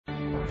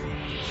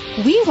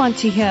We want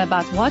to hear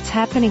about what's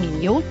happening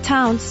in your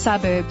town,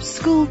 suburb,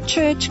 school,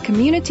 church,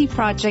 community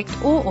project,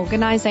 or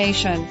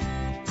organization.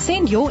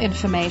 Send your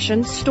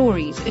information,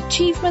 stories,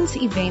 achievements,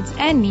 events,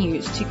 and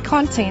news to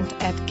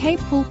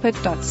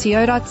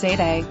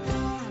content@capepulpit.co.za.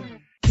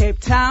 Cape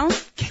Town,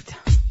 Cape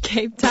Town,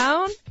 Cape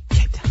Town,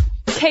 Cape Town,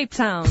 Cape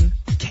Town.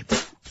 Cape Town.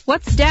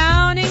 What's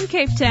down in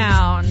Cape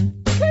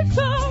Town? Cape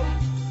Town.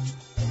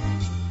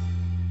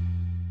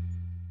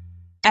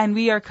 And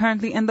we are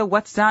currently in the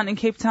What's Down in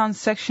Cape Town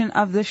section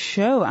of the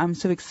show. I'm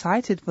so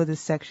excited for this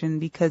section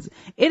because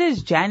it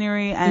is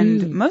January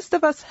and most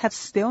of us have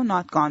still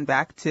not gone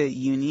back to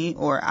uni,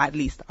 or at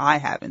least I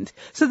haven't.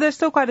 So there's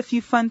still quite a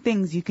few fun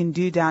things you can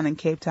do down in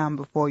Cape Town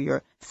before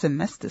your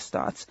semester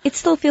starts. It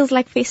still feels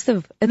like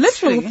festive. It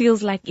Literally. still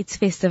feels like it's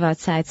festive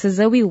outside. So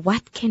Zoe,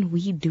 what can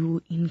we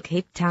do in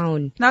Cape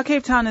Town? Now,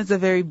 Cape Town is a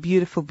very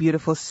beautiful,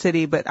 beautiful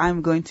city, but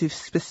I'm going to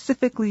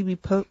specifically be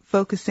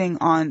focusing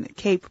on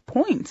Cape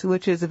Point,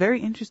 which is a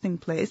very interesting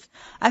place.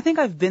 I think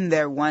I've been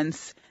there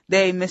once.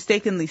 They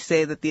mistakenly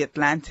say that the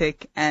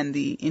Atlantic and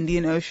the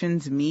Indian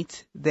Oceans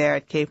meet there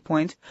at Cape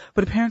Point,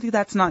 but apparently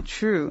that's not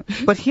true.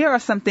 But here are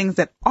some things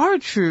that are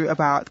true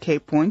about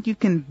Cape Point. You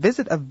can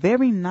visit a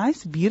very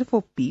nice,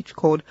 beautiful beach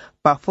called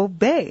Buffalo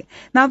Bay.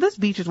 Now, this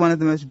beach is one of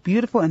the most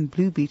beautiful and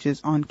blue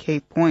beaches on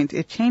Cape Point.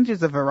 It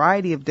changes a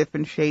variety of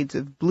different shades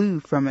of blue,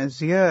 from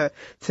azure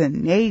to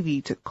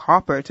navy to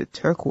copper to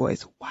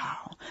turquoise.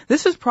 Wow.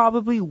 This is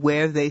probably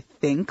where they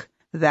think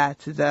that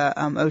the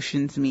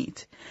oceans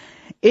meet.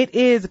 It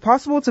is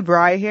possible to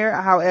braai here.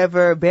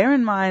 However, bear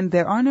in mind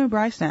there are no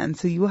braai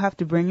stands, so you will have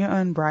to bring your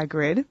own braai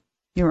grid,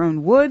 your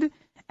own wood,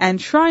 and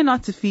try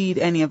not to feed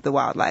any of the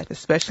wildlife,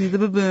 especially the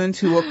baboons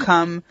who will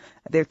come.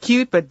 They're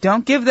cute, but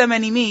don't give them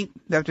any meat.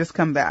 They'll just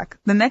come back.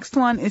 The next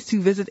one is to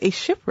visit a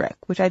shipwreck,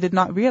 which I did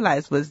not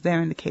realize was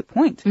there in the Cape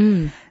Point.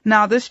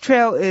 Now, this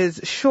trail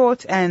is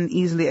short and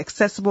easily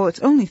accessible. It's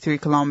only 3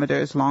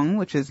 kilometers long,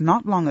 which is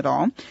not long at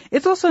all.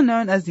 It's also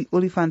known as the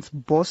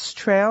Olifantsbos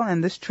Trail,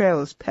 and this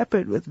trail is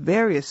peppered with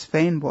various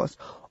fynbos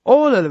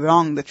all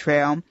along the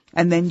trail,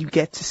 and then you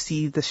get to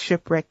see the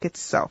shipwreck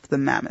itself, the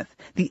Mammoth,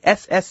 the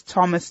SS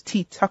Thomas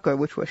T. Tucker,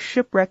 which was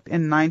shipwrecked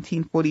in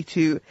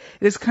 1942.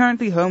 It is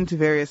currently home to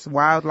various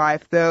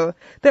wildlife, though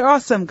there are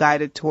some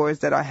guided tours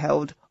that are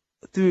held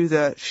through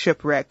the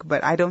shipwreck,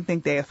 but I don't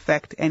think they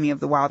affect any of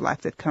the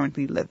wildlife that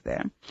currently live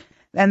there.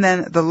 And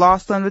then the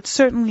last one, but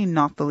certainly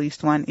not the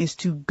least one, is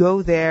to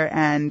go there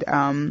and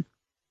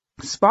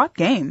spot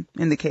game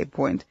in the Cape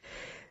Point.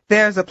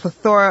 There's a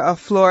plethora of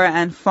flora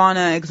and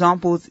fauna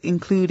examples,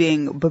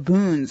 including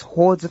baboons,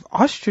 hordes of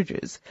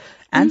ostriches,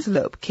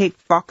 antelope, Cape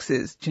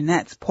foxes,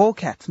 genets,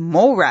 polecats,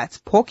 mole rats,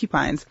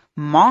 porcupines,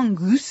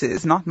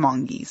 mongooses, not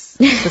mongoose.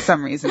 For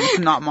some reason, it's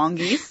not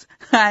mongoose.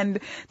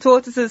 And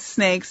tortoises,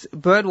 snakes.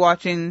 Bird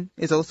watching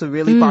is also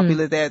really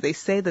popular there. They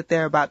say that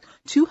there are about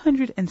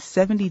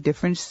 270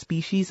 different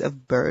species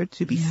of bird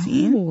to be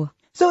seen.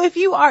 So if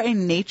you are a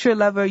nature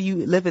lover,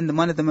 you live in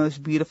one of the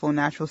most beautiful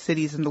natural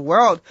cities in the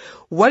world,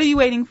 what are you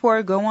waiting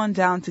for? Go on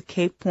down to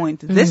Cape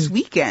Point this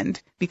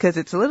weekend, because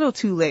it's a little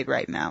too late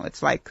right now.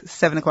 It's like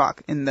 7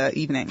 o'clock in the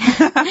evening.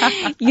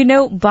 You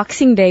know,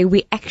 Boxing Day,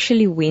 we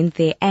actually went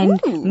there.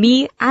 And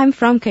I'm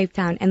from Cape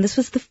Town, and this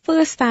was the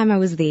first time I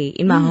was there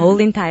in my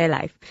whole entire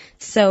life.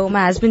 So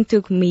my husband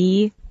took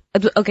me.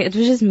 It was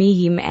just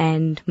me, him,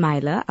 and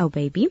Myla, our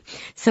baby.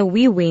 So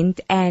we went,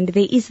 and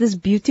there is this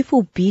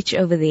beautiful beach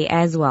over there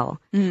as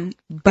well.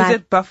 But is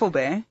it Buffalo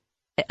Bay?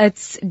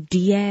 It's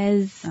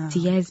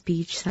Diaz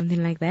Beach,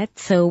 something like that.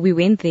 So we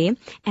went there,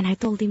 and I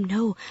told him,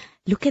 no,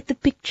 look at the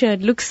picture.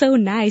 It looks so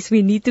nice.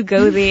 We need to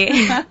go there.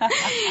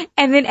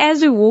 And then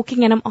as we're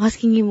walking, and I'm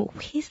asking him,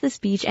 where's this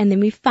beach? And then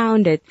we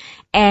found it.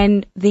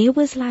 And there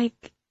was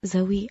like,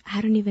 Zoe,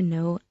 I don't even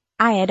know.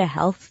 I had a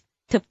health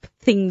tip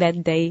thing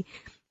that day,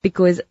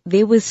 because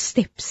there was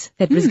steps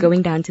that was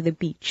going down to the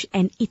beach,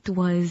 and it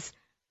was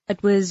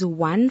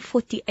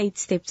 148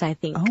 steps, I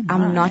think.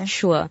 I'm not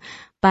sure,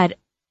 but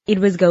it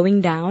was going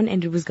down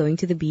and it was going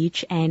to the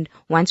beach. And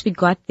once we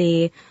got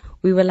there,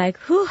 we were like,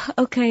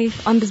 okay,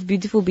 on this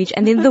beautiful beach.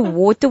 And then the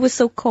water was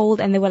so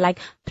cold, and they were like,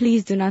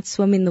 please do not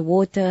swim in the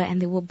water.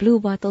 And there were blue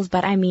bottles,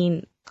 but I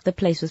mean, the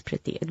place was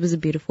pretty. It was a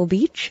beautiful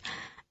beach,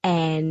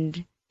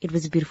 and it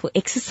was a beautiful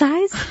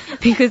exercise,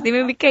 because then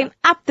when we came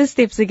up the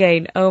steps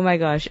again, oh my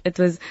gosh, it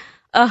was,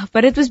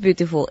 but it was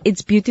beautiful.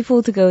 It's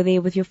beautiful to go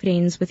there with your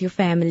friends, with your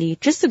family,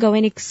 just to go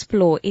and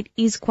explore. It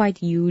is quite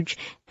huge,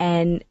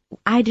 and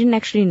I didn't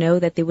actually know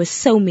that there were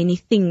so many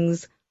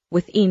things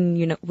within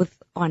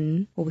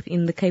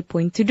the Cape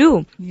Point to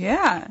do.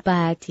 Yeah.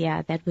 But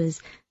yeah,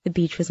 the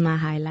beach was my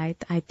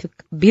highlight. I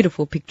took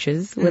beautiful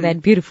pictures with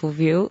that beautiful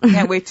view.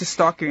 Can't wait to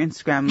stalk your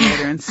Instagram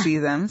later and see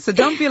them. So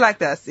don't be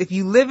like us. If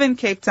you live in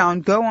Cape Town,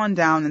 go on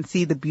down and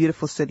see the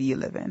beautiful city you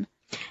live in.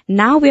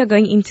 Now we are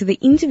going into the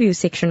interview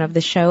section of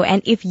the show,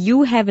 and if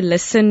you have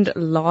listened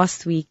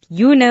last week,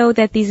 you know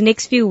that these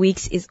next few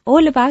weeks is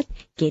all about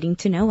getting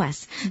to know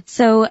us.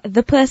 So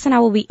the person I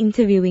will be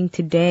interviewing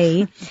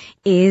today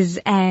is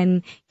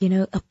a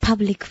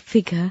public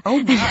figure.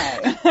 Oh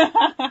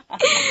my.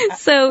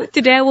 So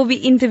today I will be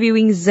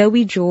interviewing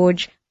Zoe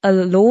George, a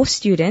law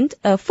student,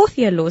 a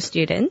fourth-year law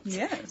student.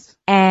 Yes.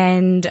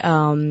 And,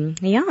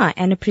 and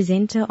a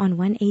presenter on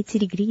 180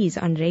 Degrees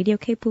on Radio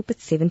Cape Pulpit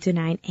 7 to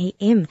 9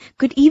 a.m.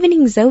 Good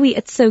evening, Zoe.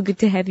 It's so good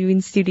to have you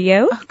in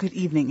studio. Oh, good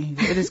evening,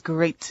 Amy. It is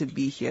great to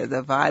be here.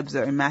 The vibes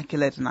are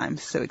immaculate, and I'm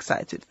so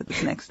excited for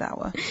this next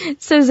hour.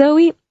 So,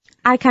 Zoe,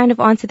 I kind of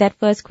answered that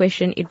first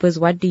question. It was,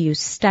 what do you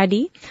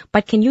study?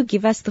 But can you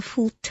give us the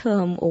full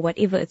term or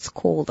whatever it's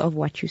called of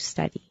what you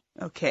study?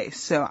 Okay,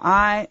 so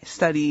I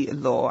study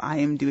law. I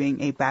am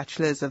doing a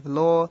bachelor's of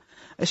law,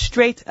 a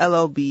straight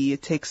LLB.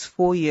 It takes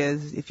 4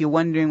 years. If you're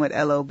wondering what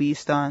LLB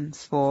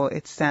stands for,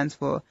 it stands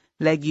for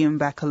Legium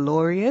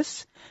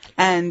Baccalaureus.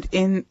 And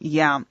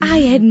I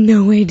had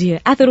no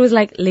idea. I thought it was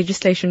like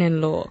legislation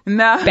and law.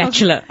 No.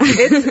 Bachelor.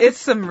 It's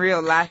some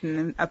real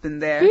Latin up in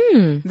there.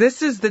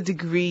 This is the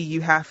degree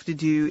you have to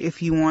do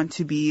if you want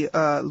to be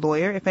a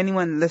lawyer. If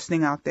anyone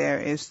listening out there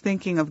is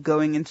thinking of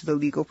going into the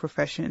legal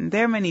profession,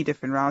 there are many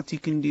different routes. You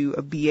can do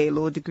a BA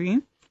law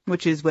degree,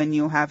 which is when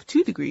you'll have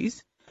 2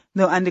 degrees,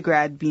 the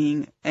undergrad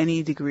being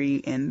any degree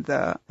in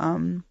the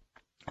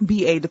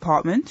BA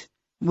department,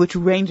 which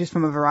ranges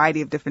from a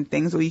variety of different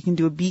things, or you can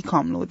do a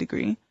BCom law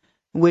degree,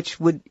 which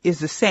is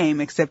the same,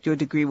 except your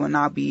degree will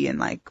now be in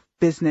like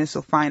business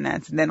or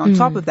finance. And then on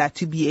top of that,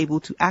 to be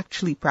able to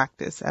actually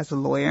practice as a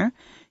lawyer,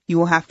 you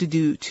will have to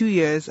do 2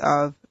 years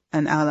of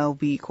an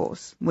LLB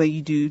course where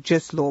you do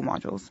just law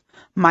modules.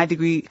 My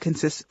degree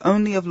consists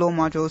only of law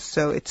modules,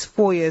 so it's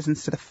 4 years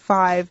instead of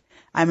 5.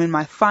 I'm in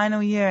my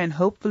final year, and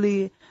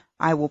hopefully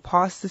I will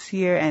pass this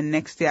year, and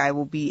next year I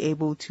will be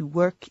able to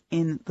work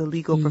in the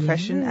legal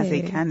profession as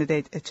a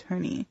candidate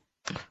attorney.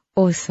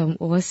 Awesome.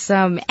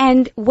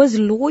 And was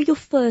law your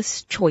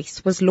first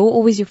choice? Was law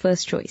always your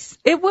first choice?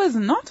 It was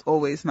not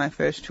always my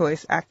first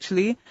choice,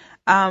 actually.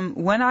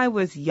 When I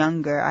was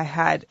younger, I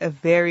had a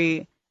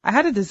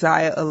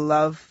desire, a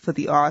love for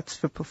the arts,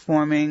 for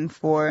performing,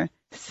 for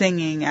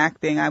singing,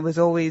 acting. I was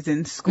always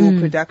in school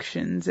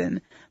productions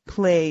and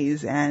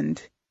plays and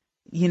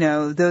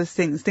those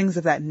things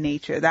of that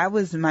nature. That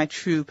was my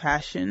true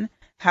passion.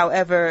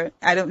 However,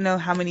 I don't know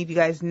how many of you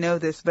guys know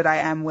this, but I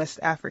am West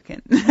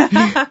African.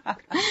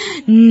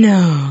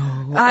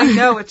 No. I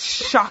know, it's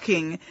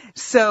shocking.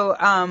 So,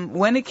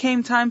 when it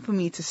came time for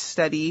me to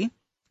study,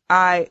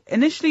 I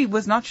initially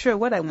was not sure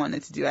what I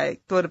wanted to do. I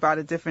thought about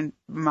a different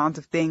amount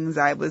of things.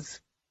 I was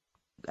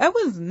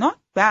not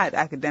bad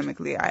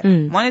academically. I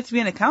wanted to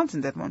be an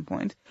accountant at one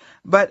point.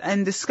 But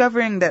in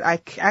discovering that I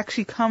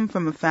actually come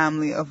from a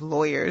family of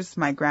lawyers,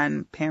 my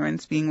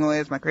grandparents being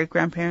lawyers, my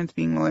great-grandparents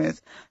being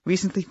lawyers,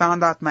 recently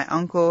found out my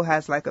uncle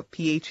has like a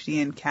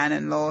PhD in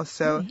canon law.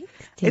 So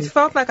it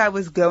felt like I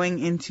was going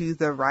into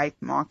the right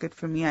market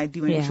for me. I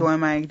do enjoy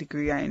my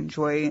degree. I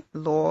enjoy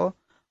law.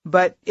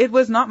 But it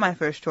was not my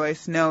first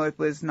choice. No, it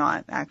was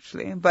not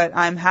actually. But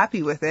I'm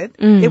happy with it.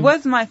 It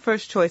was my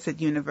first choice at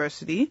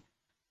university.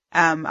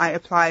 I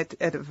applied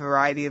at a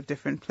variety of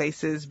different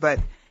places, but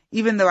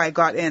even though I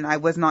got in, I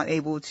was not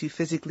able to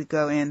physically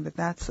go in, but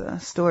that's a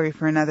story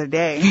for another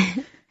day.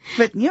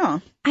 But yeah.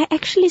 I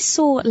actually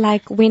saw,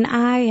 like, when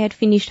I had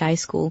finished high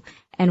school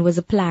and was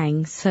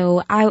applying,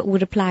 so I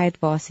would apply at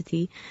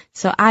varsity.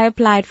 So I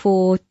applied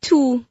for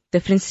 2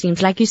 different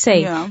streams. Like you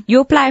say, you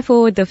apply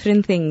for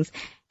different things.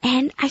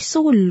 And I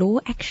saw law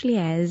actually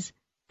as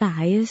the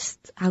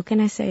highest, how can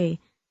I say,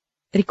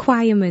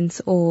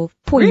 requirements or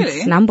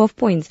points, number of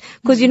points.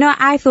 Because,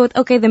 I thought,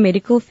 okay, the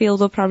medical field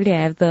will probably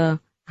have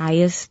the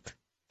highest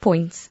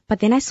points.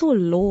 But then I saw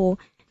law,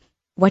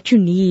 what you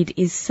need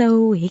is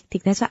so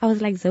hectic. That's why I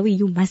was like, Zoe,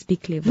 you must be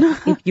clever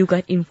if you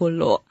got in for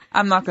law.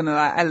 I'm not going to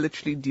lie. I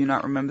literally do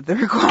not remember the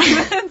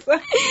requirements.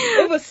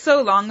 It was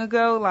so long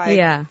ago,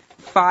 like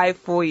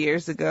 4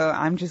 years ago.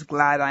 I'm just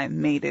glad I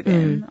made it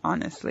in,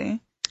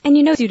 honestly. And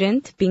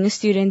being a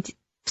student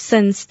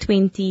since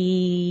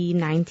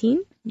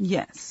 2019.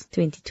 Yes.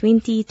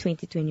 2020,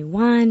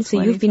 2021.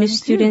 So you've been a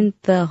student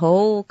the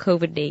whole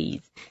COVID days.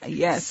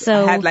 Yes.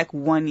 So, I had like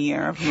 1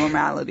 year of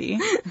normality.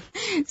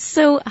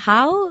 So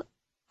I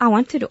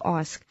wanted to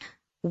ask,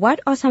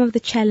 what are some of the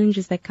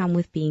challenges that come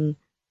with being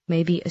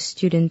maybe a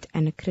student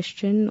and a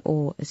Christian,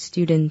 or a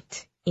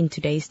student in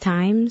today's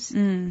times?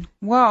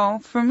 Well,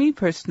 for me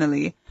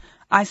personally,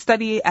 I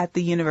study at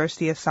the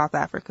University of South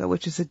Africa,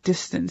 which is a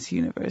distance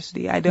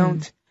university. I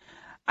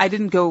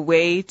didn't go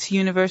away to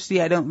university.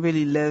 I don't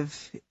really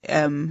live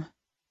in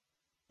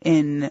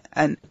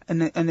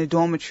a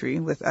dormitory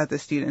with other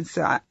students.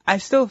 So I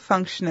still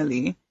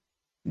functionally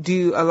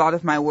do a lot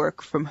of my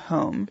work from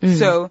home.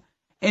 So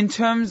in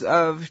terms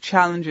of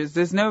challenges,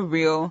 there's no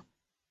real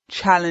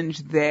challenge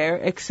there,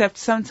 except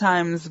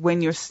sometimes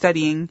when you're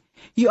studying,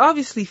 you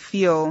obviously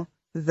feel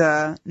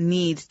the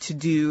need to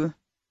do,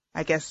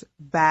 I guess,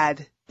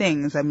 bad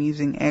things. I'm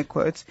using air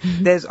quotes.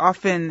 There's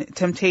often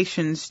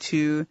temptations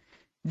to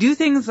do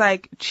things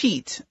like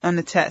cheat on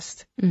a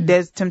test.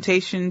 There's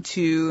temptation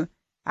to,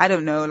 I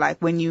don't know, like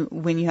when you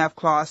have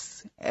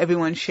class,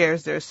 everyone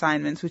shares their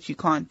assignments, which you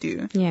can't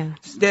do. Yeah.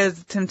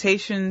 There's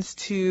temptations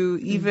to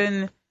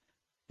even,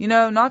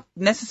 not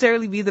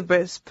necessarily be the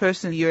best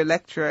person, your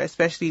lecturer,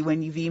 especially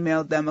when you've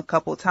emailed them a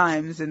couple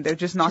times and they're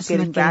just not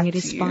getting back to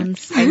you. And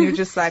you're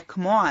just like,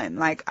 come on,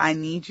 like, I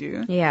need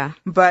you. Yeah.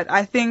 But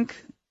I think,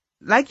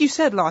 like you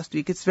said last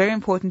week, it's very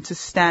important to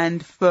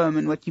stand firm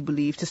in what you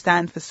believe, to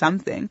stand for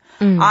something.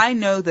 I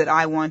know that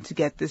I want to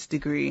get this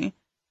degree,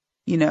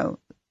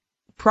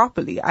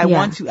 properly. I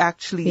want to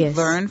actually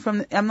learn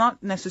from I'm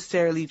not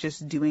necessarily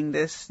just doing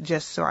this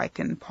just so I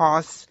can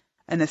pass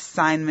an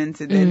assignment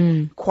and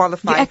then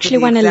qualify. You actually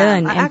want to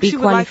learn I and be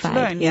actually qualified. Would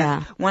like to learn,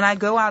 yes. When I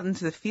go out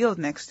into the field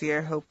next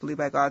year, hopefully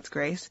by God's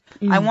grace,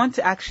 I want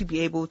to actually be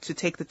able to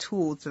take the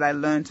tools that I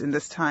learned in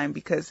this time,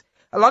 because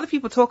a lot of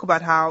people talk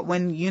about how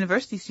when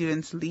university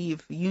students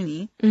leave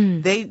uni,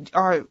 they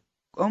are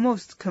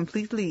almost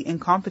completely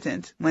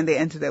incompetent when they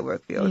enter their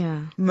work field.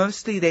 Yeah.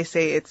 Mostly they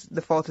say it's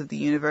the fault of the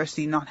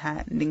university not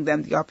handing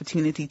them the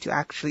opportunity to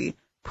actually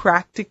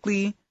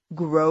practically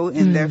grow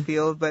in their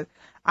field. But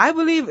I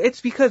believe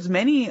it's because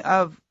many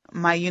of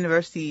my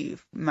university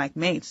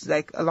mates,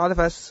 like a lot of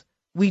us,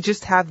 we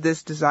just have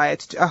this desire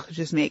to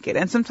just make it.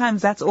 And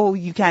sometimes that's all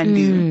you can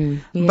do.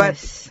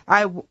 Yes.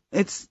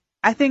 But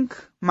I think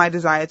my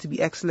desire to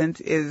be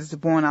excellent is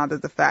born out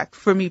of the fact,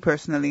 for me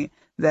personally,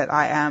 that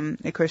I am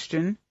a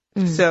Christian.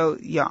 So,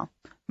 yeah.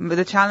 But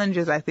the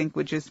challenges, I think,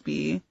 would just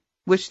be,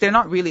 which they're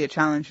not really a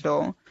challenge at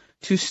all,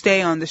 to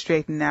stay on the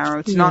straight and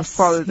narrow, to not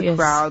follow the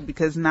crowd,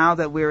 because now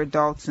that we're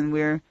adults and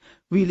we're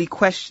really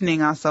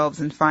questioning ourselves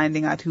and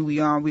finding out who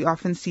we are, we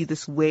often see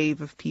this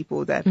wave of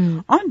people that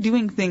aren't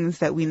doing things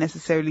that we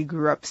necessarily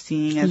grew up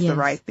seeing as the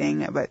right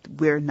thing, but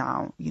we're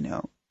now,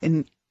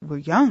 and we're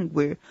young,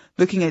 we're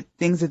looking at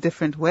things a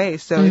different way,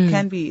 so it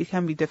can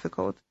be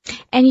difficult.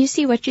 And you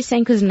see what you're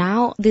saying, because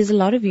now there's a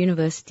lot of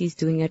universities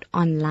doing it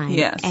online.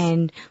 Yes.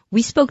 And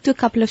we spoke to a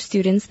couple of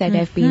students that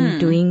have been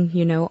doing,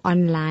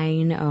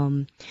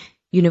 online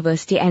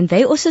university, and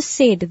they also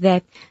said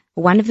that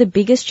one of the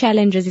biggest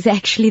challenges is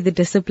actually the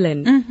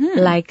discipline.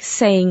 Like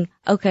saying,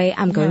 okay,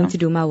 I'm going to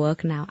do my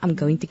work now. I'm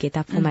going to get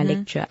up for my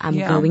lecture. I'm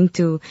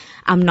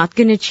not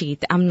going to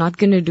cheat. I'm not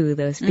going to do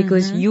this,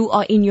 because you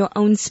are in your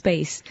own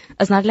space.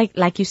 It's not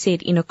like you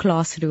said, in a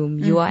classroom.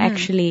 You are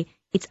actually,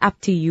 it's up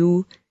to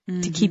you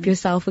to keep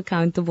yourself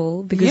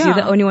accountable, because you're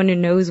the only one who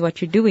knows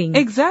what you're doing.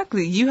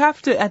 Exactly. You have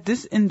to,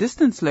 in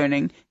distance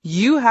learning,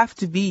 you have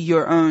to be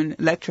your own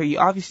lecturer. You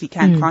obviously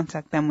can't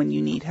contact them when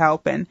you need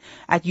help. And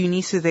at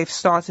UNISA, they've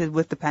started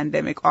with the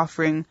pandemic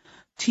offering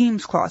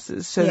Teams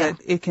classes so that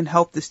it can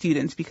help the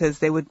students, because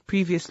they would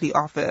previously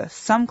offer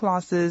some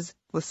classes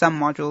with some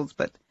modules,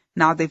 but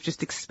now they've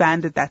just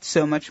expanded that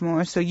so much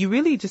more. So you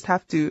really just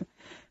have to,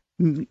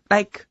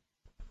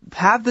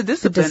 have the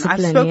discipline.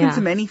 I've spoken to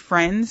many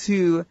friends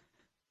who,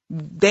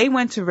 they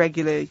went to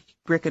regular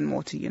brick and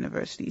mortar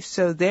universities,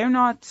 so they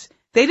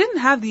didn't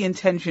have the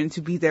intention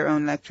to be their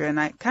own lecturer, and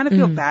I kind of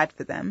feel bad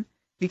for them,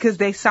 because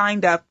they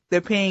signed up,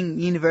 they're paying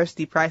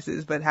university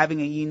prices, but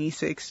having a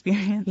UNISA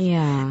experience.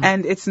 Yeah.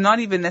 And it's not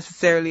even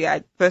necessarily,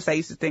 at first I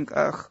used to think,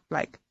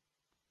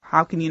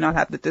 how can you not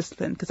have the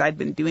discipline? Because I'd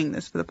been doing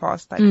this for the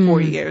past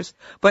 4 years.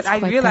 But I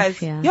realized,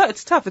 tough,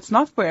 it's tough. It's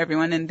not for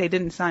everyone, and they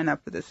didn't sign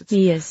up for this.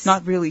 It's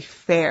not really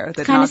fair.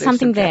 That kind of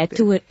something there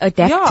to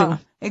adapt to.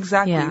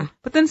 Exactly. Yeah.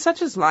 But then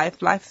such is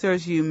life. Life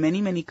throws you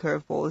many, many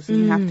curveballs, and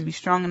you have to be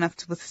strong enough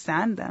to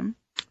withstand them.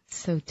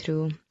 So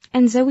true.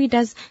 And Zoe,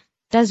 does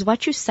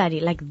what you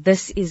study,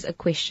 this is a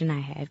question I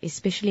have,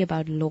 especially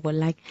about law,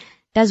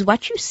 does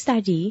what you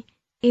study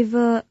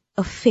ever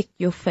affect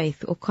your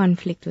faith or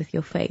conflict with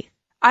your faith?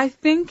 I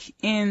think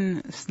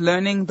in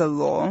learning the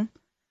law,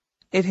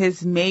 it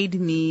has made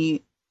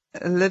me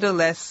a little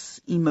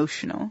less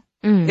emotional.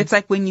 It's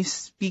like when you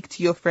speak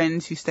to your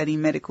friends who study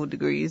medical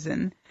degrees,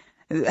 and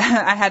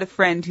I had a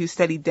friend who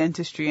studied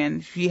dentistry,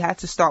 and she had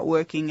to start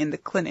working in the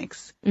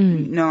clinics,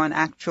 on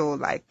actual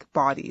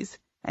bodies.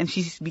 And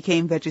she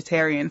became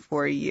vegetarian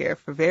for a year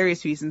for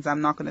various reasons I'm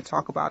not going to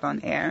talk about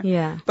on air.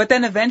 Yeah. But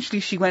then eventually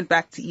she went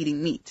back to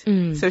eating meat.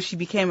 So she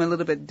became a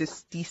little bit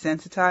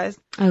desensitized.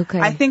 Okay.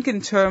 I think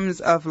in terms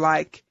of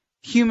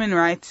human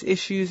rights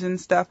issues and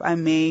stuff, I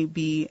may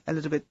be a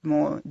little bit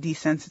more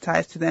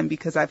desensitized to them,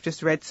 because I've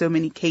just read so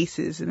many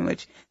cases in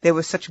which there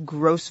were such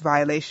gross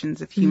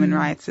violations of human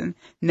rights, and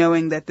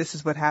knowing that this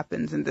is what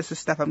happens and this is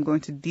stuff I'm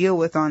going to deal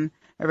with on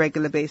a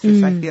regular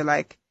basis, I feel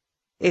like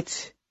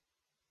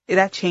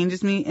that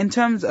changes me. In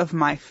terms of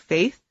my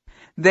faith,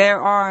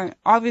 there are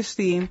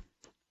obviously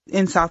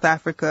in South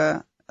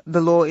Africa,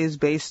 the law is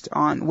based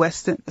on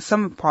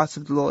some parts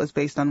of the law is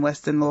based on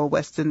Western law.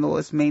 Western law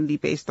is mainly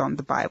based on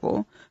the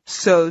Bible.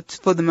 So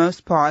for the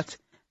most part,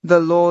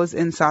 the laws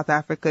in South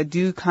Africa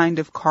do kind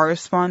of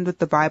correspond with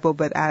the Bible,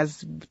 but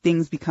as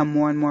things become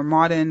more and more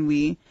modern,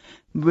 we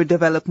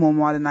develop more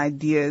modern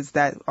ideas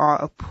that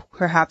are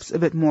perhaps a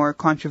bit more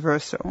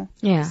controversial.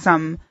 Yeah.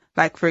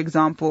 For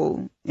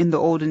example, in the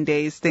olden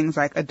days, things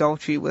like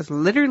adultery was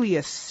literally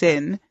a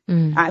sin.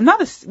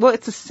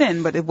 It's a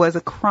sin, but it was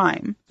a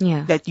crime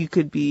that you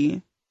could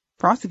be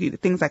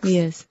prosecuted. Things like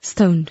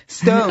stoned.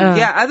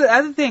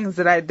 Other things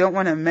that I don't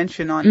want to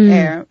mention on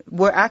air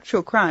were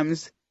actual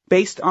crimes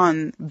based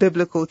on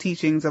biblical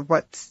teachings of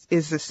what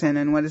is a sin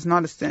and what is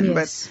not a sin. Yes.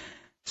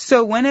 But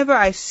so whenever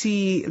I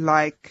see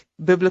like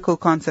biblical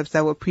concepts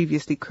that were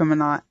previously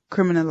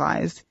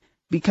criminalized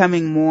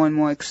becoming more and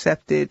more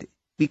accepted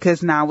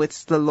because now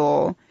it's the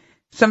law,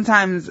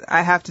 sometimes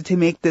I have to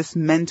make this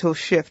mental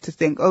shift to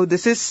think, oh,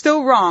 this is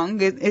still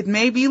wrong. It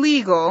may be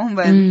legal,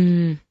 but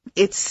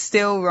it's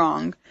still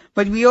wrong.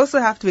 But we also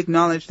have to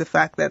acknowledge the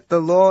fact that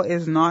the law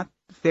is not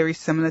very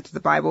similar to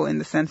the Bible in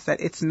the sense that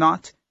it's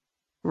not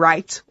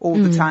right all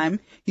the time.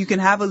 You can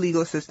have a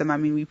legal system. I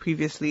mean,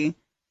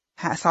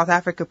 South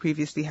Africa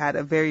previously had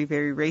a very,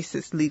 very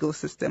racist legal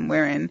system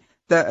wherein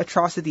the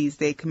atrocities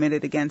they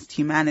committed against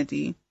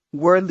humanity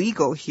were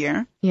legal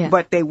here,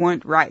 but they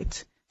weren't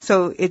right.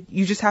 So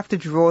you just have to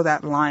draw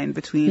that line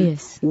between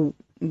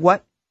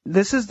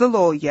this is the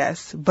law,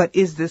 yes, but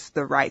is this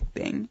the right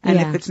thing? And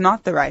if it's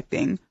not the right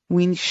thing,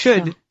 we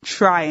should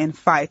try and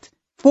fight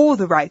for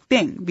the right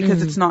thing,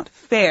 because it's not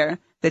fair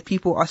that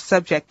people are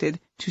subjected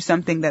to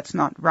something that's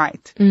not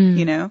right,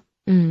 you know?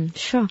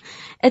 Sure.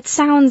 It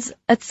sounds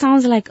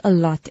like a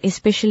lot,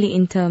 especially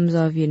in terms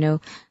of, you know,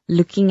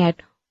 looking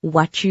at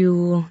what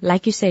you,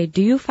 like you say,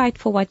 do you fight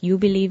for what you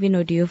believe in,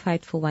 or do you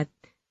fight for what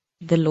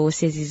the law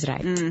says is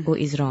right or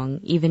is wrong,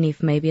 even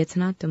if maybe it's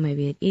not or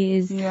maybe it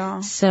is. Yeah.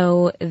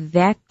 So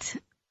that,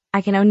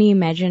 I can only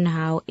imagine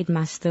how it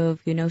must have,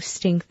 you know,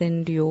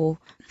 strengthened your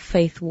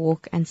faith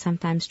walk and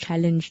sometimes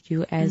challenged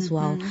you as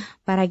well.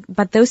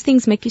 But those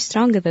things make you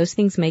stronger. Those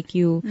things make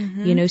you,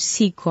 you know,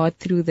 seek God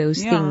through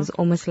those things.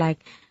 Almost like,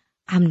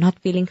 I'm not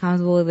feeling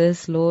comfortable with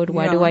this, Lord.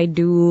 What do I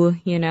do?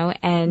 You know,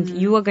 and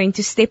you are going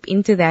to step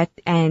into that.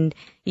 And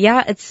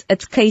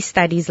it's case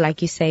studies,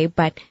 like you say,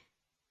 but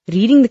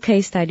reading the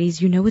case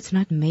studies, you know, it's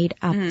not made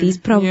up. These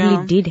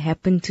probably did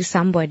happen to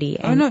somebody.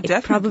 And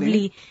it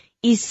probably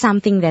is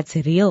something that's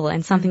real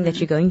and something that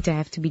you're going to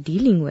have to be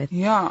dealing with.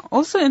 Yeah.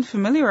 Also, in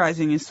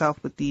familiarizing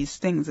yourself with these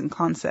things and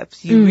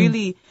concepts, you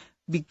really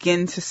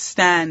begin to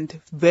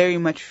stand very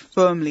much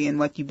firmly in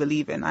what you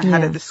believe in. I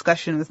had a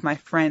discussion with my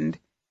friend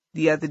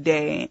the other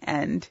day,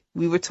 and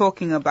we were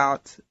talking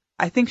about,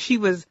 I think she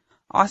was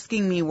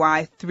asking me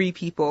why 3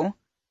 people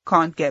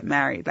can't get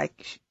married.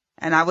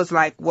 And I was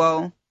like,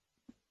 well,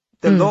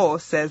 the law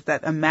says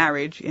that a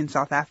marriage in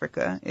South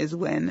Africa is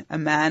when a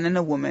man and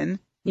a woman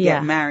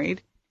get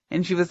married.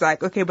 And she was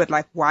like, okay, but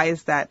like, why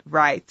is that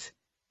right?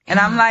 And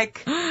I'm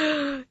like,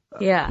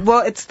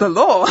 well, it's the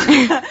law.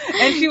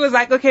 And she was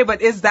like, okay,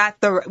 but is that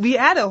we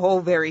had a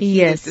whole very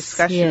heated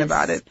discussion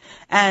about it.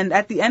 And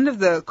at the end of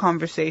the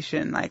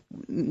conversation, like,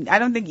 I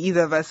don't think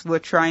either of us were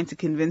trying to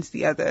convince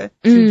the other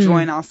to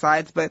join our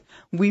sides, but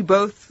we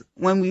both,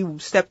 when we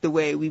stepped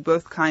away, we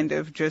both kind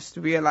of just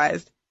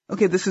realized,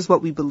 okay, this is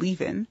what we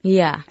believe in.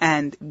 Yeah.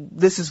 And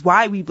this is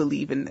why we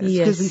believe in this.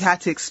 Because we've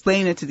had to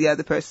explain it to the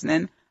other person.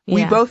 And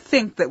we both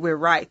think that we're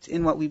right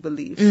in what we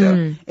believe.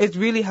 So it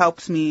really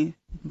helps me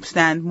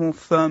stand more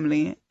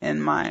firmly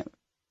in my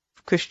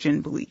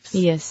Christian beliefs.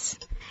 Yes.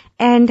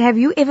 And have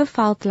you ever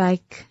felt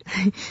like,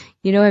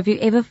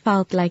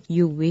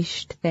 you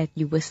wished that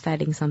you were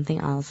studying something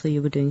else or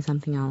you were doing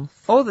something else?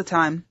 All the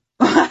time.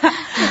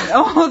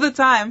 All the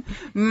time.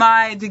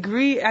 My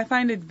degree, I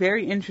find it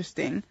very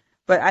interesting.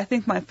 But I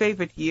think my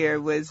favorite year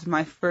was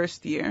my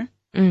first year,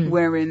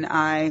 wherein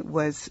I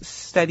was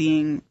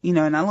studying, an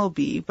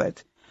LLB.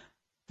 But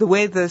the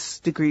way this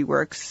degree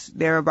works,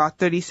 there are about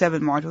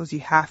 37 modules you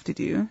have to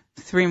do,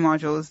 3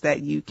 modules that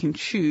you can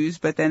choose.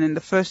 But then in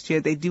the first year,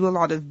 they do a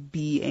lot of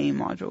BA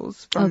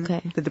modules from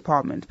the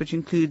department, which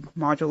include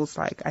modules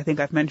like, I think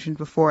I've mentioned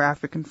before,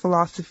 African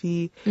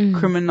philosophy,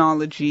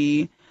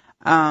 criminology,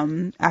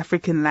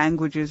 African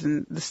languages,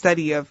 and the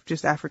study of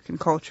just African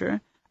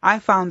culture. I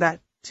found that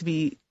to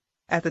be,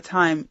 at the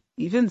time,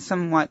 even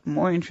somewhat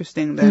more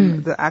interesting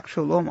than the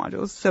actual law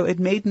modules. So it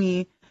made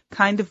me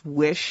kind of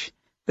wish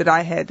that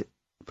I had,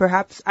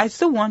 perhaps, I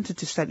still wanted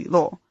to study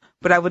law,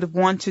 but I would have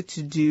wanted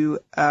to do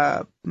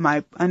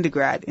my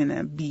undergrad in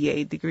a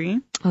BA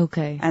degree.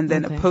 Okay. And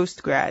then a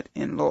postgrad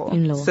in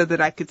law. So that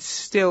I could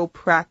still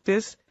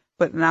practice,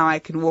 but now I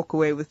can walk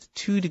away with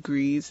 2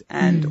 degrees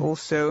and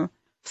also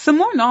some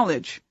more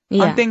knowledge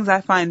on things I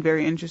find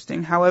very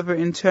interesting. However,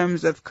 in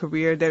terms of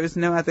career, there is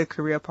no other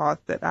career path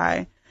that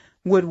I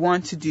would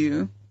want to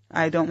do.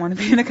 I don't want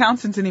to be an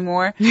accountant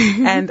anymore,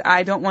 and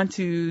I don't want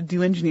to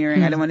do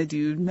engineering. I don't want to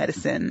do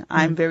medicine.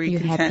 I'm very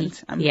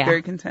content. I'm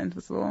very content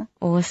with law.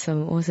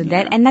 Awesome.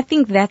 Yeah. And I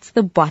think that's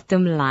the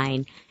bottom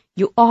line.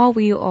 You are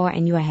where you are,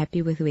 and you are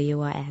happy with where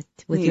you are at,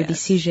 with your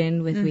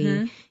decision, with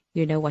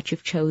what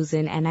you've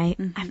chosen. And I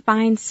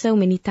find so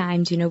many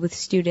times, with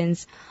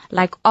students,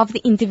 like of the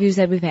interviews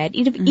that we've had,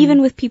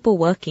 even with people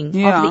working,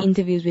 of the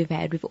interviews we've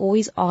had, we've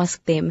always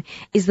asked them,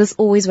 is this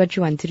always what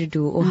you wanted to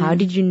do? Or how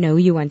did you know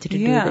you wanted to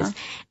do this?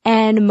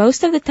 And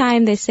most of the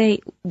time they say,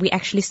 we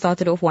actually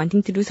started off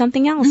wanting to do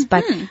something else.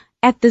 But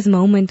at this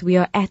moment we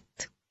are at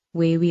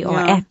where we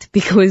are at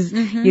because,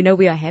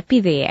 we are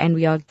happy there and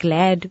we are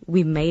glad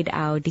we made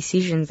our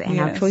decisions and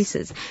our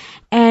choices.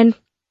 And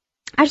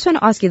I just want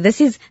to ask you, this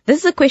is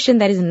a question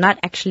that is not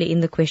actually in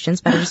the questions,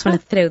 but I just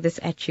want to throw this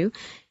at you.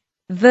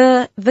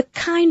 the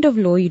kind of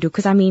law you do,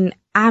 because I mean,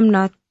 I'm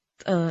not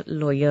a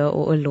lawyer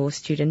or a law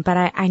student, but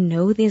I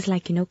know there's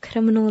like,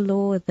 criminal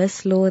law,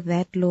 this law,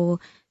 that law.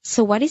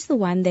 So what is the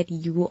one that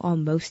you are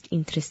most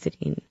interested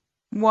in?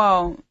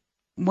 Well,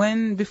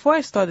 before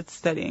I started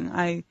studying,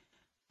 I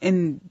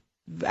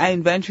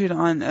ventured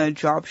on a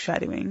job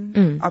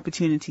shadowing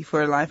opportunity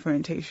for a life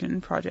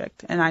orientation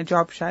project, and I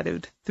job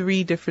shadowed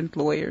 3 different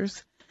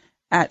lawyers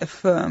at a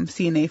firm,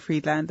 CNA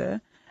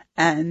Friedlander.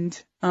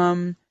 And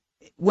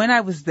when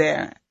I was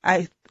there,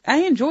 I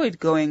enjoyed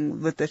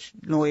going with the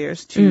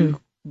lawyers to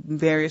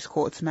various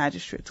courts,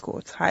 magistrates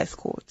courts, high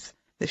courts,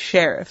 the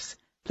sheriffs,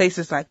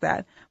 places like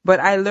that. But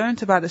I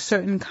learned about a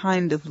certain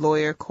kind of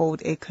lawyer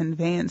called a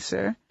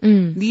conveyancer.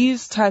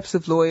 These types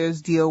of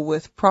lawyers deal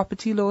with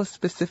property law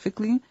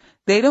specifically.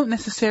 They don't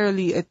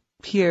necessarily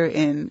appear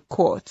in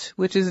court,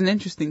 which is an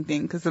interesting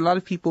thing because a lot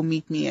of people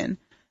meet me in.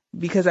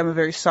 Because I'm a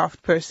very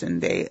soft person,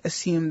 they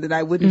assume that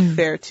I wouldn't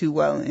fare too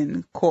well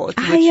in court.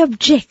 I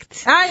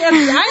object.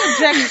 I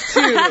object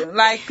too,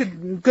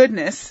 like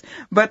goodness.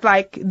 But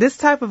like this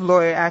type of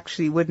lawyer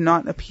actually would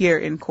not appear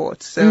in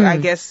court. So I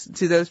guess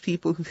to those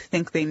people who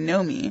think they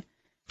know me,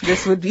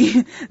 this would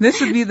be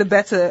the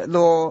better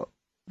law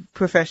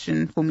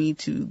profession for me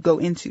to go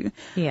into.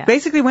 Yeah.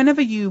 Basically,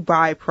 whenever you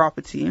buy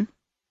property,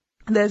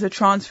 there's a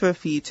transfer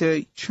fee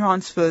to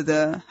transfer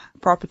the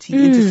property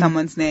into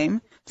someone's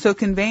name. So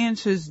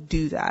conveyancers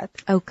do that.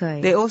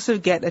 Okay. They also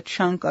get a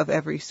chunk of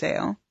every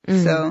sale.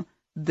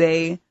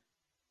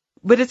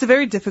 But it's a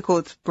very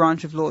difficult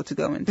branch of law to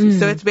go into.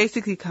 So it's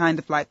basically kind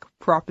of like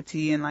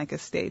property and like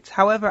estates.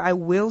 However, I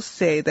will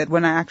say that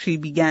when I actually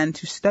began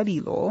to study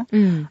law,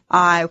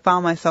 I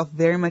found myself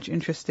very much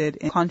interested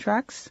in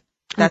contracts.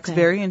 That's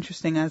very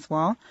interesting as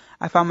well.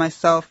 I found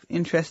myself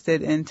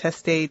interested in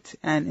testate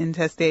and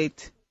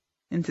intestate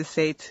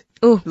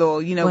law,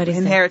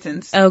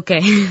 inheritance. That? Okay.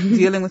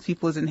 Dealing with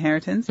people's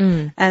inheritance.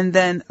 And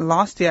then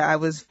last year I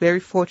was very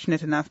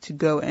fortunate enough to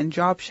go and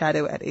job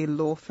shadow at a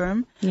law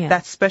firm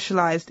that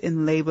specialized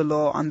in labor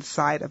law on the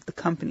side of the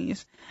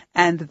companies.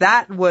 And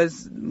that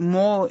was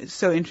more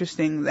so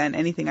interesting than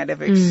anything I'd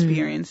ever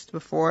experienced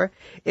before.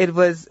 It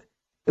was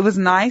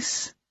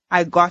nice.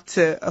 I got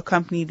to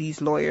accompany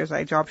these lawyers.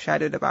 I job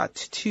shadowed about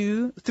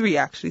 3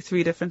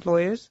 different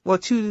lawyers. Well,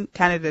 2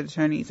 candidate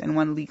attorneys and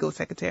 1 legal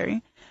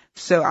secretary.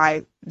 So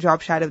I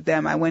job shadowed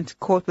them. I went to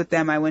court with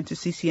them. I went to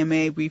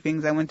CCMA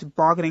briefings. I went to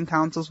bargaining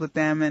councils with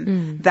them.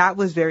 And that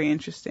was very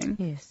interesting.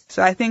 Yes.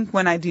 So I think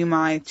when I do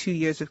my 2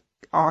 years of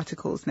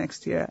articles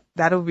next year,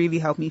 that'll really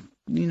help me,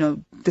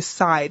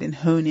 decide and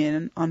hone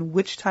in on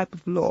which type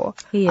of law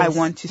I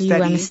want to study. You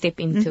want to step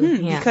into.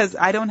 Because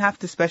I don't have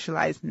to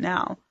specialize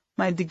now.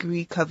 My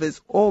degree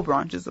covers all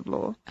branches of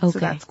law. Okay. So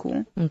that's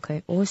cool.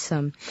 Okay,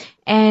 awesome.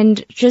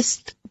 And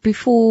just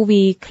before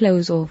we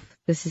close off,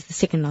 this is the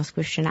second last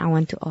question I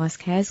want to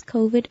ask. Has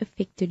COVID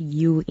affected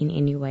you in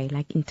any way,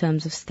 like in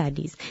terms of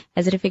studies?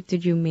 Has it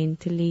affected you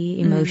mentally,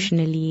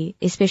 emotionally,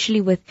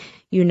 especially with,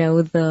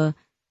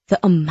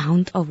 the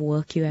amount of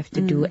work you have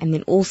to do, and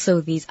then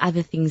also these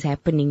other things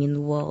happening in the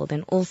world,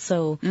 and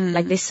also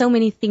like there's so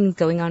many things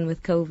going on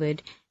with COVID,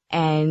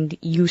 and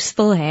you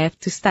still have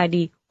to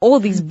study all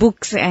these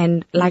books,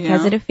 and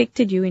has it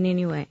affected you in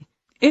any way?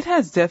 It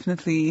has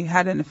definitely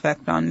had an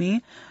effect on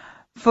me.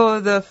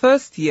 For the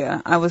first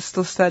year, I was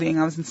still studying.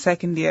 I was in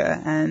second year,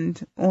 and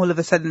all of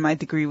a sudden my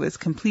degree was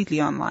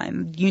completely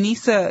online.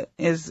 UNISA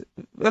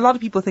a lot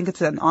of people think it's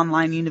an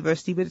online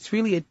university, but it's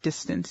really a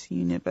distance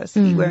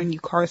university wherein you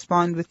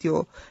correspond with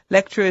your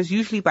lecturers,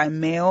 usually by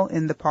mail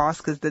in the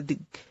past, because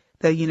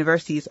the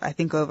university is, I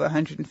think, over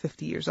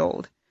 150 years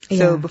old. Yeah.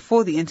 So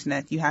before the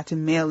internet, you had to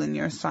mail in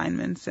your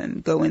assignments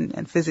and go in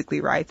and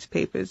physically write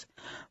papers.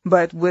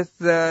 But with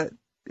the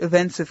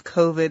events of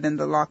COVID and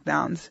the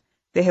lockdowns,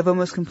 they have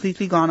almost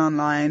completely gone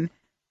online.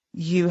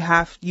 You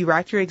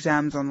write your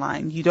exams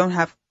online. You don't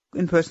have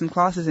in-person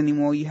classes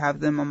anymore. You have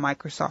them on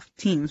Microsoft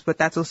Teams. But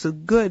that's also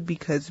good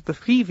because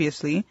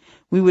previously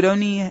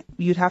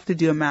you'd have to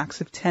do a max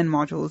of 10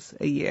 modules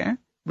a year,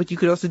 but you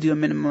could also do a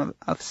minimum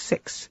of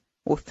 6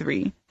 or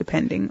 3,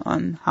 depending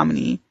on how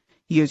many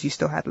years you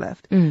still had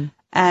left.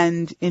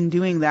 And in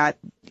doing that,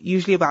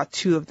 usually about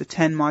 2 of the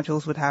 10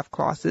 modules would have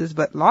classes.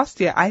 But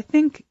last year, I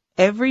think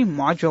every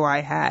module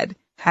I had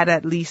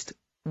at least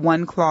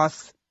 1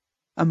 class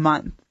a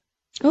month,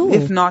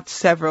 if not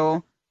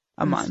several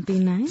a month. Be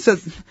nice. So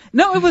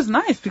no, it was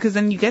nice because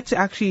then you get to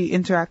actually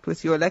interact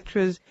with your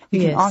lecturers. You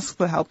can ask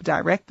for help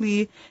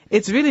directly.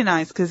 It's really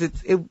nice because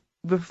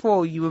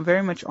before you were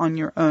very much on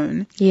your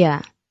own.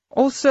 Yeah.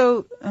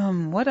 Also,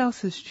 what else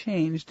has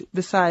changed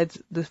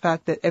besides the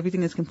fact that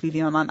everything is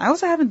completely online? I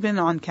also haven't been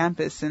on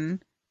campus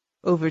in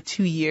over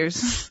 2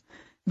 years.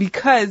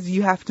 Because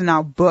you have to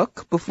now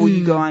book before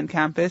you go on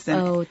campus,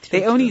 and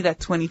they only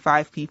let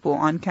 25 people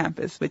on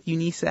campus, but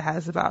UNISA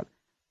has about,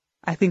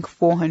 I think,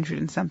 400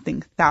 and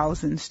something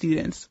thousand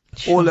students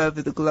all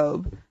over the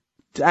globe.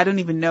 I don't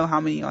even know how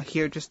many are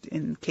here just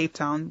in Cape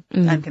Town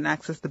and can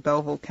access the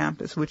Belleville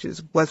campus, which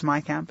was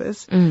my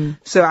campus.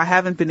 So I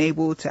haven't been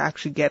able to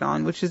actually get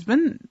on, which has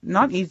been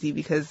not easy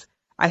because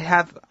I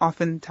have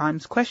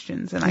oftentimes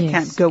questions and I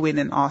can't go in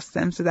and ask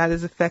them. So that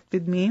has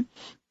affected me.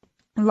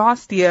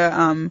 Last year,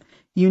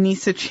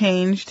 UNISA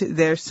changed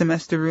their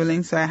semester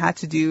ruling. So I had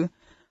to do,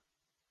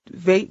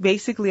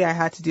 basically I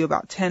had to do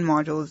about 10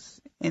 modules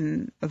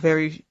in a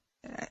very,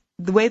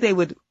 the way they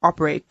would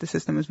operate the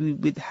system is we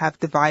would have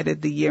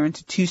divided the year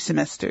into 2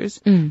 semesters,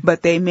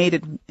 but they made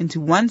it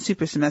into 1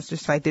 super semester.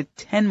 So I did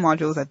 10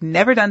 modules. I've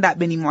never done that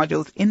many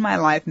modules in my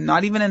life,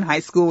 not even in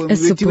high school when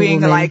we were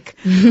doing like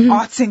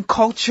arts and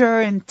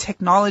culture and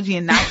technology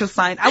and natural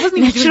science. I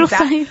wasn't even doing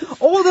that.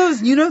 All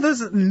those,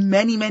 those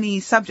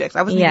many subjects.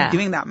 I wasn't even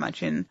doing that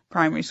much in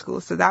primary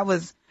school. So that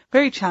was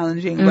very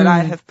challenging, but I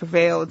have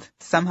prevailed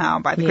somehow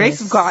by the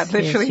grace of God,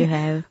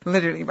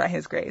 literally by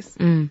His grace.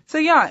 So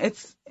yeah,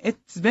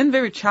 it's been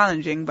very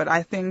challenging, but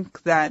I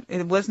think that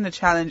it wasn't a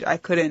challenge I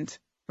couldn't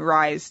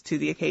rise to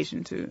the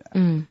occasion to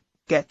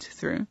get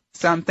through.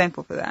 So I'm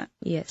thankful for that.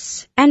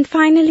 Yes. And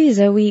finally,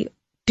 Zoe,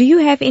 do you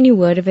have any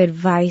word of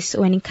advice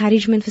or an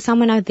encouragement for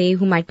someone out there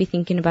who might be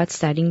thinking about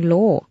studying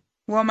law?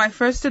 Well, my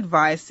first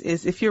advice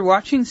is if you're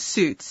watching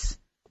Suits,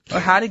 or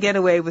How to Get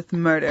Away with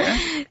Murder,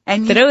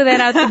 and throw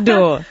that out the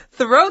door.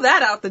 Throw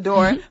that out the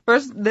door.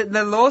 First,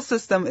 the law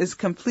system is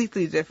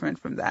completely different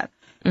from that.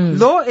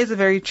 Law is a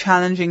very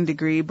challenging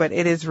degree, but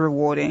it is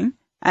rewarding.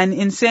 And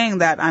in saying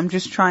that, I'm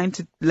just trying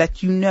to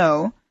let you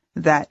know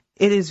that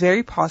it is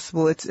very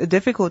possible. It's a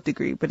difficult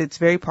degree, but it's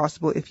very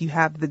possible if you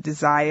have the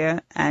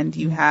desire and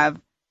you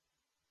have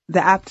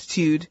the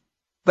aptitude,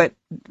 but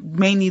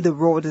mainly the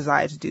raw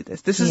desire to do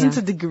this. This isn't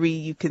a degree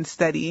you can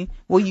study.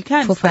 Well, you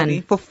can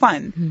study for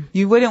fun.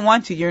 You wouldn't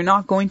want to. You're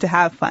not going to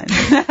have fun.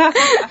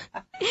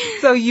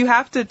 So you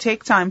have to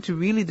take time to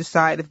really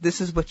decide if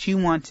this is what you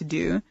want to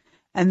do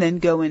and then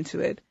go into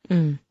it.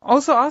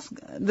 Also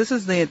this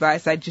is the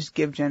advice I just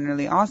give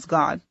generally, ask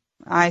God.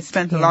 I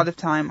spent a lot of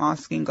time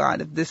asking God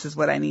if this is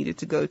what I needed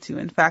to go to.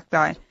 In fact,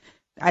 I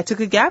took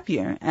a gap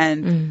year,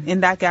 and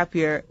in that gap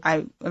year,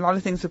 a lot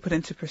of things were put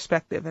into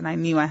perspective, and I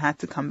knew I had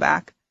to come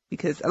back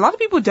because a lot of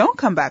people don't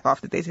come back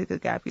after they take a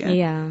gap year.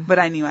 Yeah. But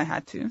I knew I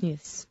had to.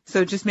 Yes.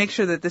 So just make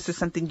sure that this is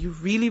something you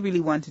really, really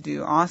want to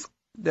do. Ask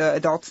the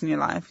adults in your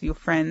life, your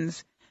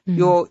friends,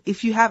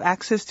 if you have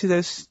access to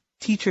those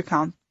teacher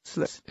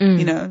counselors,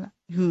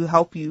 who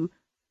help you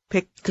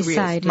pick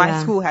careers.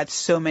 My school had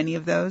so many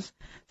of those.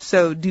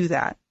 So do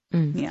that.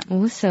 Yeah.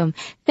 Awesome.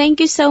 Thank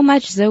you so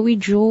much, Zoe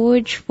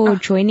George, for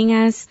joining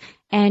us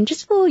and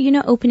just for,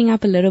 opening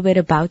up a little bit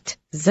about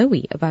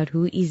Zoe, about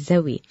who is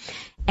Zoe.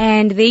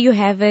 And there you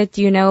have it,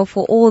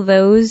 for all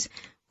those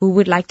who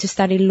would like to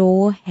study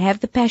law, have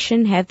the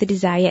passion, have the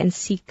desire, and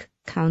seek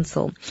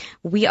counsel.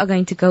 We are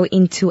going to go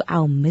into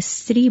our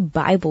mystery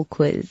Bible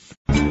quiz.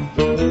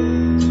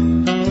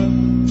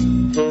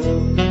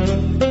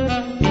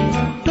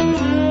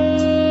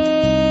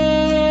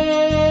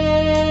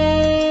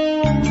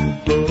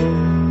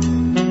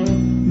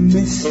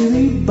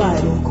 Mystery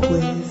Bible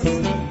quiz.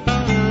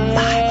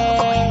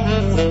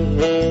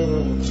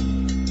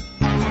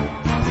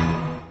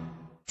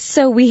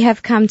 So we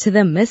have come to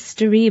the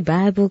mystery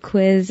Bible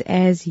quiz,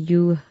 as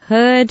you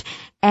heard,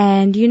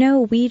 and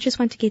we just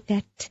want to get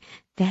that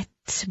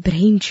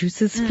brain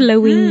juices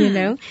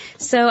flowing,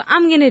 So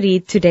I'm going to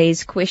read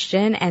today's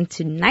question, and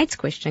tonight's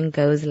question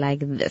goes like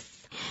this.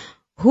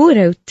 Who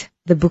wrote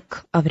the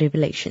book of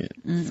Revelation?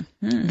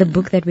 The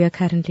book that we are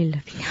currently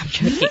living. I'm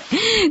joking.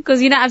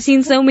 Because, I've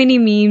seen so many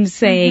memes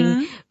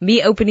saying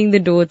me opening the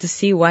door to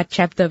see what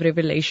chapter of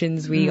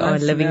Revelations we are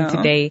living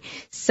today.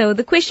 So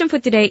the question for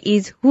today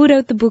is, who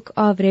wrote the book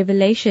of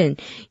Revelation?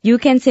 You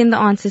can send the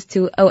answers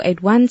to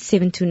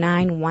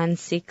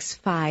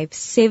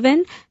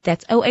 081-729-1657.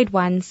 That's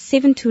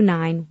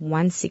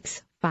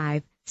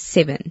 081-729-1657.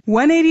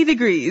 180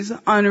 degrees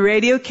on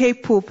Radio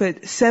Cape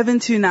Pulpit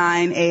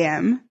 729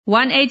 AM.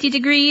 180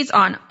 degrees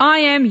on I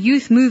Am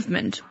Youth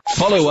Movement.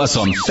 Follow us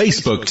on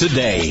Facebook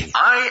today.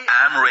 I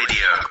Am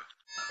Radio.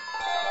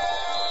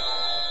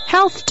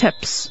 Health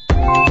tips.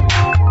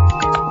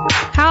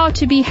 How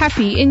to be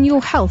happy in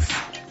your health.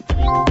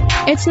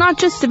 It's not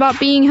just about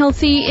being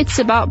healthy, it's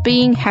about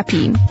being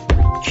happy.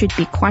 Should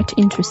be quite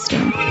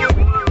interesting.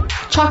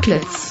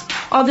 Chocolates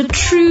are the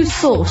true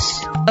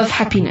source of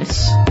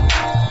happiness.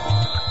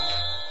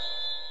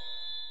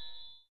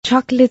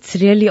 Chocolates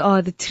really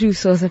are the true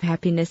source of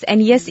happiness.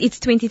 And yes, it's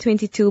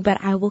 2022, but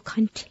I will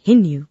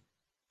continue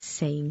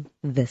saying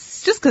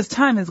this. Just because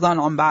time has gone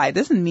on by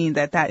doesn't mean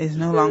that is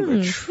no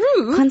longer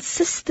true.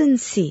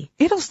 Consistency.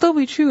 It'll still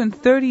be true in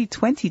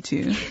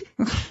 2022.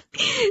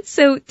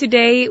 So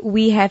today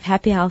we have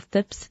happy health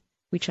tips,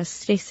 which are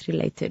stress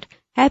related.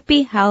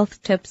 Happy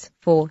health tips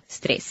for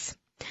stress.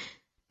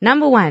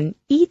 Number 1,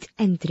 eat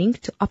and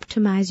drink to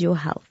optimize your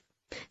health.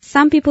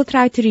 Some people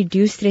try to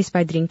reduce stress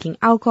by drinking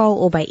alcohol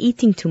or by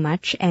eating too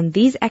much, and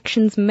these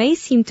actions may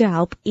seem to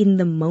help in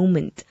the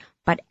moment,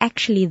 but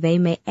actually they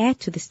may add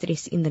to the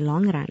stress in the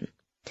long run.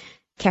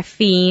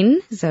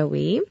 Caffeine,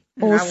 Zoe,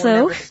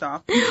 also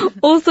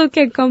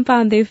can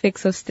compound the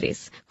effects of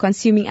stress.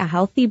 Consuming a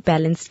healthy,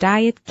 balanced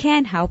diet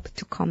can help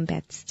to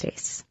combat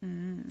stress.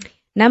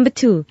 Number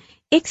 2,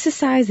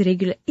 exercise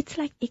regular. It's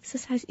like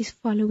exercise is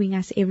following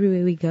us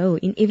everywhere we go,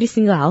 in every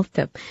single health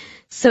tip.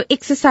 So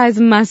exercise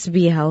must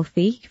be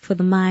healthy for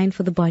the mind,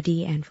 for the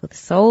body, and for the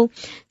soul.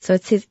 So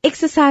it says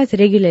exercise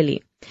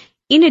regularly.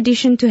 In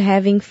addition to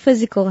having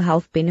physical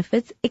health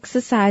benefits,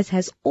 exercise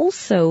has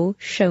also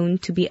shown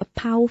to be a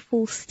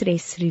powerful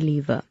stress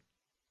reliever.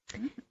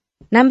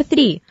 Number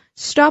 3,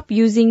 stop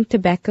using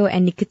tobacco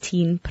and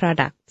nicotine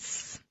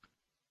products.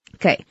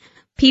 Okay.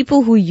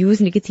 People who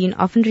use nicotine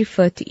often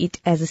refer to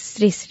it as a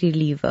stress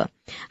reliever.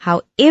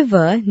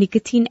 However,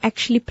 nicotine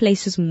actually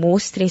places more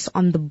stress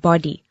on the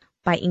body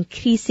by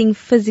increasing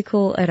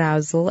physical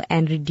arousal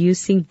and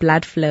reducing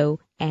blood flow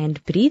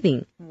and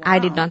breathing. Wow. I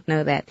did not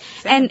know that.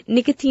 Same. And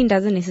nicotine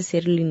doesn't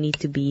necessarily need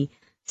to be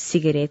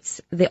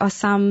cigarettes. There are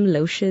some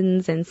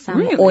lotions and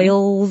some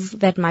oils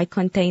that might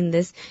contain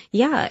this.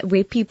 Yeah,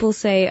 where people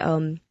say,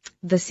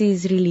 this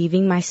is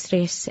relieving my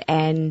stress,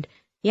 and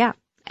yeah.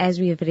 As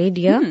we have read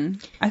here.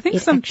 I think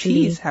some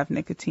teas have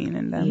nicotine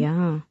in them.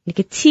 Yeah.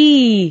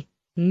 Nicotine.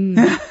 The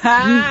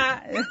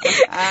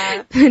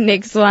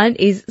next one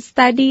is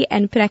study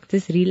and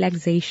practice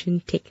relaxation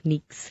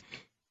techniques.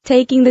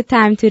 Taking the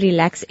time to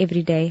relax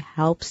every day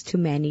helps to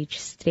manage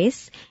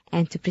stress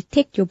and to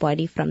protect your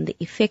body from the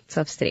effects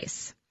of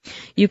stress.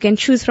 You can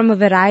choose from a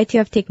variety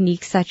of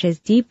techniques such as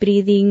deep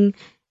breathing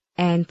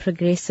and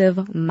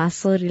progressive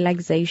muscle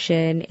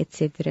relaxation,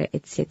 etc.,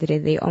 etc.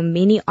 There are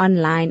many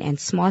online and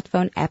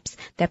smartphone apps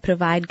that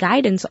provide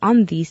guidance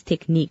on these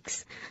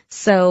techniques.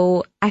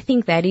 So I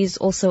think that is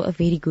also a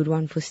very good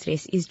one for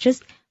stress, is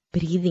just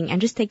breathing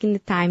and just taking the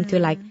time to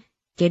like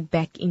get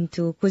back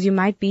into, because you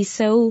might be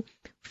so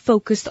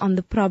focused on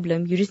the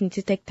problem, you just need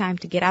to take time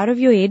to get out of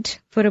your head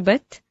for a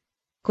bit,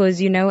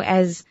 because, you know,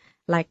 as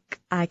like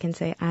I can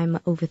say, I'm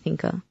an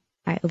overthinker.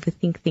 I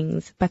overthink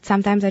things, but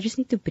sometimes I just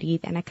need to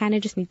breathe, and I kind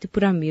of just need to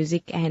put on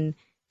music and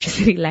just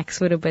relax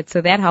for a bit.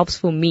 So that helps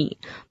for me,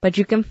 but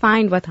you can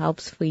find what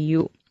helps for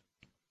you.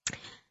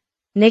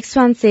 Next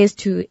one says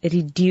to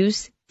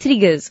reduce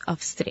triggers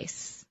of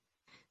stress.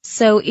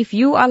 So if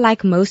you are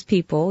like most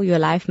people, your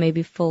life may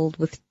be filled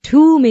with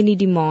too many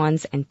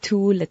demands and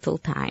too little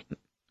time.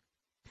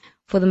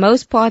 For the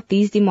most part,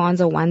 these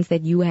demands are ones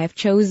that you have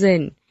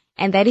chosen.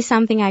 And that is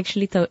something I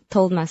actually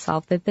told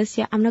myself, that this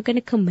year I'm not going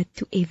to commit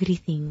to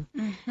everything.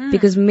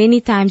 Because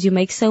many times you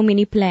make so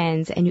many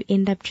plans and you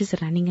end up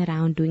just running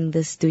around doing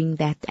this, doing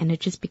that, and it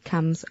just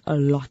becomes a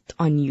lot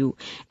on you.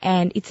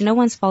 And it's no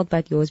one's fault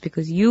but yours,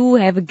 because you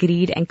have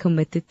agreed and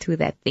committed to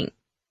that thing.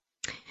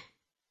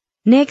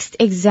 Next,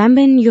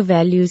 examine your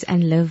values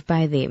and live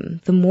by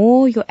them. The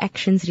more your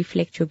actions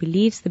reflect your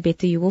beliefs, the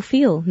better you will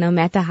feel. No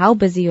matter how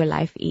busy your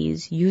life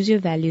is, use your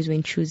values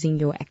when choosing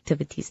your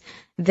activities.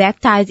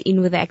 That ties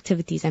in with the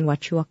activities and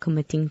what you are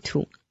committing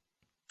to.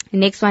 The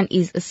next one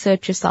is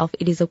assert yourself.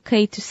 It is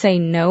okay to say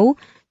no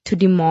to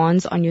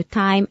demands on your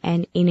time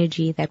and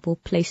energy that will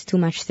place too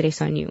much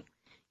stress on you.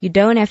 You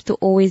don't have to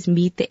always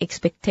meet the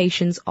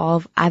expectations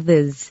of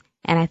others.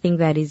 And I think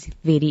that is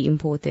very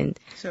important.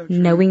 So true.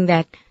 Knowing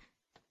that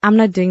I'm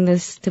not doing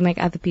this to make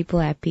other people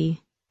happy.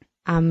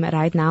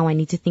 Right now I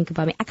need to think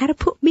about me. I gotta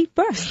put me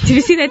first. Did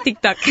you see that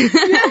TikTok?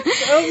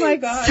 Oh my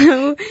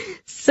God.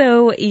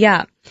 So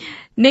yeah.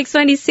 Next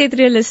one is set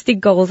realistic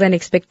goals and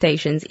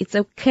expectations. It's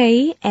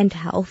okay and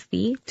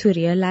healthy to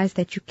realize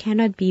that you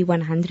cannot be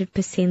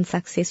 100%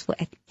 successful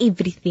at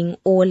everything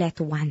all at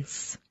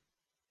once.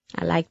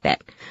 I like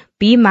that.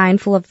 Be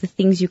mindful of the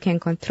things you can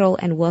control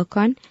and work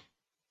on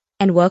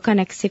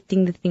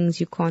accepting the things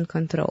you can't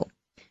control.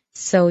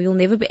 So you'll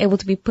never be able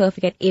to be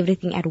perfect at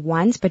everything at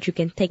once, but you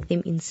can take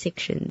them in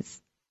sections.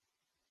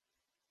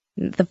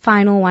 The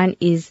final one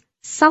is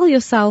sell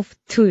yourself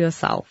to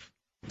yourself.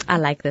 I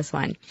like this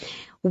one.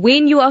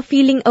 When you are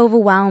feeling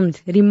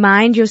overwhelmed,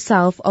 remind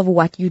yourself of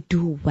what you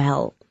do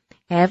well.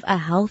 Have a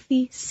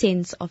healthy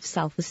sense of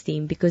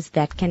self-esteem, because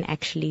that can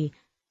actually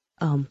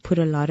put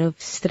a lot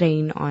of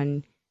strain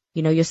on,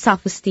 you know, your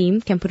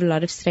self-esteem can put a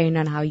lot of strain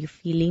on how you're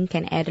feeling,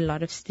 can add a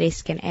lot of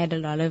stress, can add a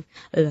lot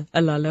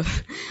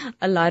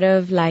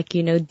of like,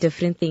 you know,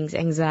 different things,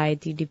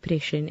 anxiety,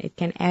 depression. It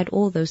can add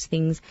all those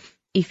things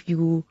if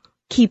you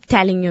keep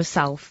telling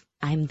yourself,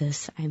 I'm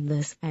this, I'm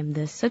this, I'm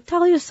this. So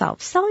tell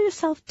yourself, sell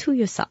yourself to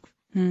yourself.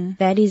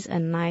 That is a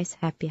nice,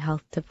 happy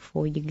health tip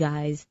for you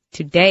guys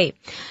today.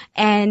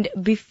 And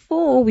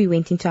before we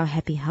went into our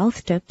happy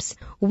health tips,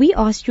 we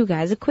asked you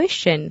guys a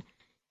question.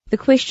 The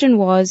question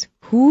was,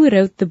 who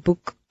wrote the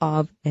book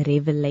of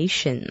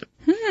Revelation?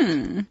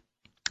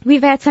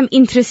 We've had some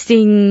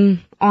interesting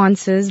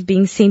answers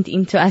being sent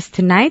in to us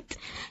tonight.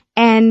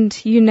 And,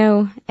 you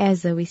know,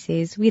 as Zoe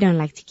says, we don't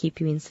like to keep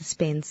you in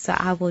suspense. So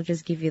I will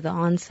just give you the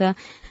answer.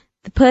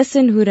 The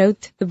person who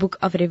wrote the book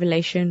of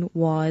Revelation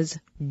was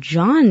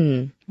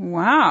John.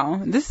 Wow.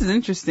 This is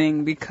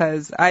interesting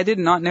because I did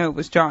not know it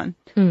was John.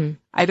 I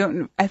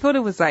thought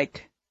it was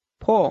like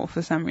Paul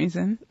for some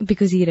reason.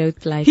 Because he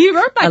wrote like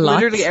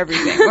literally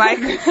everything. Like,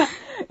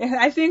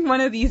 I think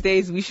one of these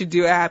days we should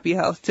do a happy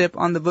health tip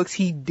on the books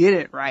he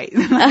didn't write.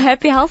 A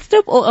happy health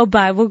tip or a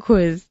Bible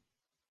quiz?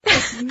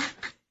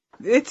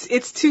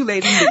 It's too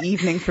late in the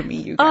evening for me,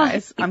 you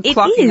guys. I'm It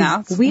clocking is.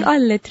 out. We are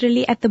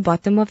literally at the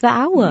bottom of the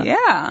hour.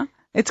 Yeah.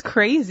 It's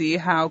crazy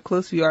how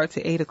close we are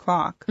to 8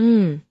 o'clock.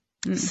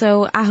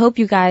 So I hope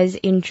you guys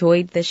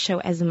enjoyed the show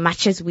as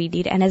much as we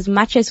did, and as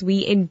much as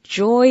we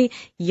enjoy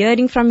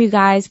hearing from you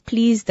guys,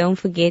 please don't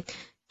forget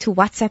to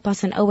WhatsApp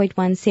us on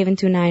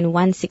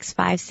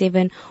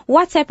 081-729-1657.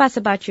 WhatsApp us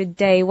about your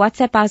day.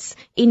 WhatsApp us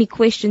any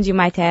questions you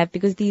might have,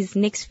 because these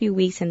next few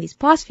weeks and these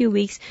past few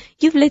weeks,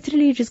 you've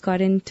literally just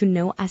gotten to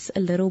know us a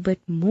little bit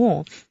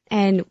more.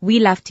 And we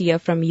love to hear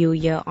from you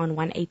here on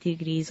 180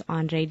 Degrees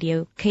on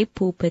Radio Cape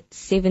Pulpit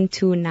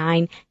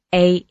 729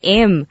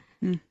 AM.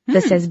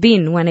 This has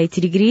been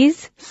 180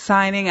 Degrees.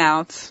 Signing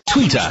out.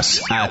 Tweet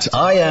us at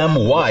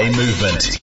IamY Movement.